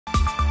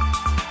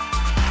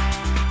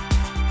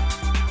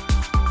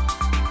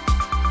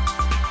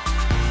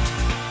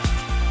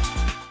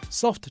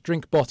soft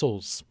drink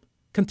bottles,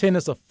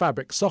 containers of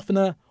fabric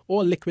softener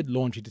or liquid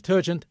laundry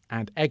detergent,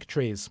 and egg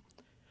trays.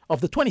 Of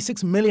the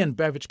 26 million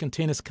beverage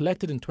containers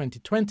collected in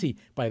 2020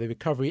 by the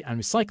Recovery and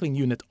Recycling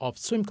Unit of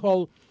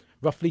Swimcol,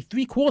 roughly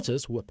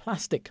 3/4 were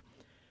plastic.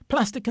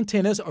 Plastic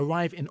containers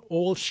arrive in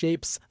all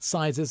shapes,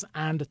 sizes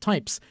and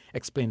types,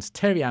 explains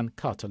Terry-Ann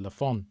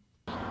Carter-Lafon.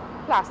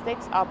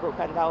 Plastics are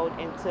broken down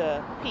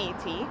into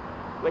PET,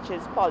 which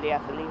is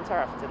polyethylene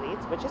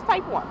terephthalate, which is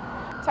type 1.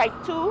 Type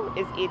 2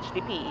 is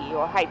HDPE,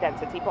 or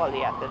high-density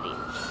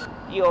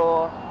polyethylene.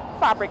 Your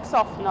fabric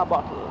softener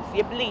bottles,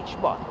 your bleach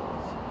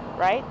bottles,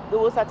 right?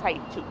 Those are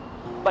type 2.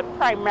 But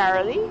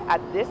primarily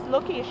at this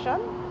location,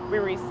 we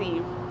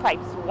receive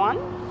types 1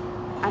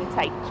 and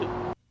type 2.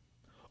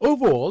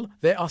 Overall,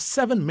 there are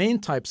 7 main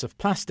types of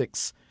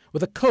plastics,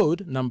 with a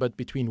code numbered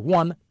between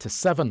 1 to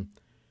 7.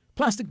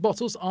 Plastic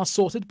bottles are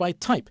sorted by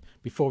type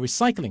before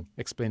recycling,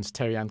 explains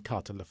Terry-Ann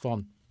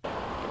Carter-Lafon.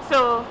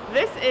 So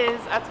this is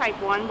a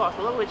type 1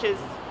 bottle, which is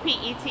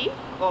PET,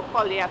 or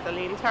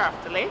polyethylene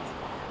terephthalate.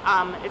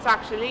 It's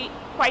actually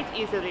quite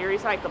easily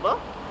recyclable.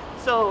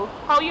 So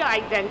how you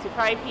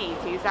identify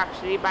PET is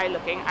actually by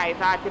looking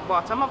either at the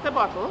bottom of the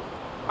bottle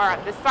or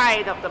at the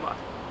side of the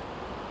bottle.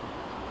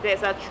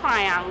 There's a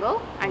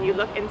triangle, and you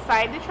look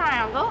inside the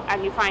triangle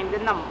and you find the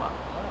number.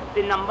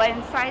 The number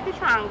inside the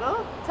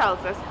triangle tells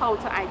us how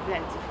to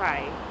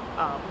identify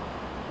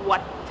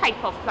what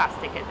type of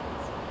plastic it is.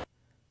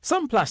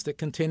 Some plastic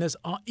containers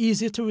are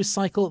easier to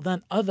recycle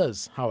than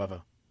others,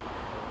 however.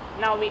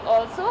 Now we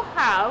also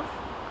have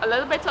a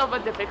little bit of a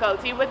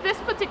difficulty with this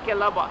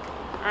particular bottle,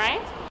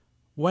 right?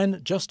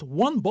 When just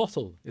one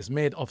bottle is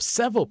made of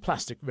several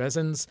plastic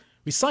resins,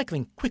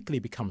 recycling quickly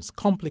becomes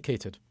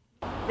complicated.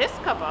 This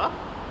cover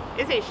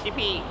is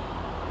HDPE,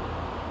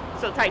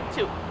 so type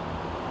 2.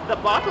 The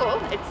bottle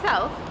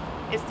itself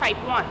is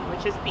type 1,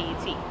 which is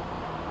PET.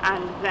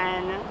 And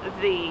then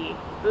the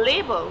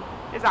label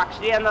is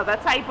actually another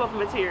type of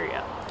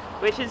material,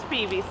 which is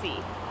PVC.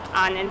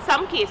 And in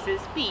some cases,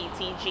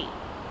 PETG,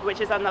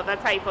 which is another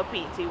type of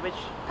PET, which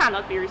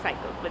cannot be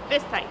recycled with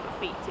this type of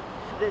PET.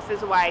 This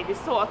is why the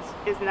sort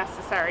is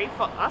necessary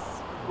for us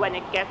when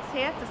it gets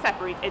here to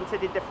separate into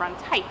the different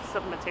types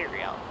of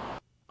material.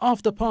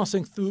 After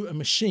passing through a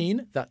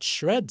machine that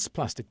shreds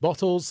plastic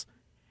bottles,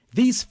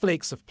 these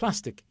flakes of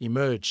plastic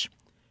emerge.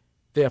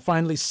 They are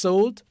finally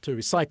sold to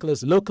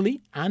recyclers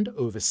locally and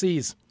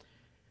overseas.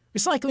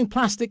 Recycling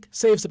plastic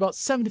saves about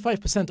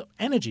 75% of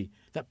energy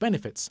that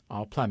benefits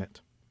our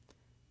planet.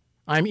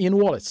 I'm Ean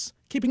Wallace,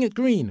 keeping it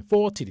green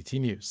for TDT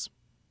News.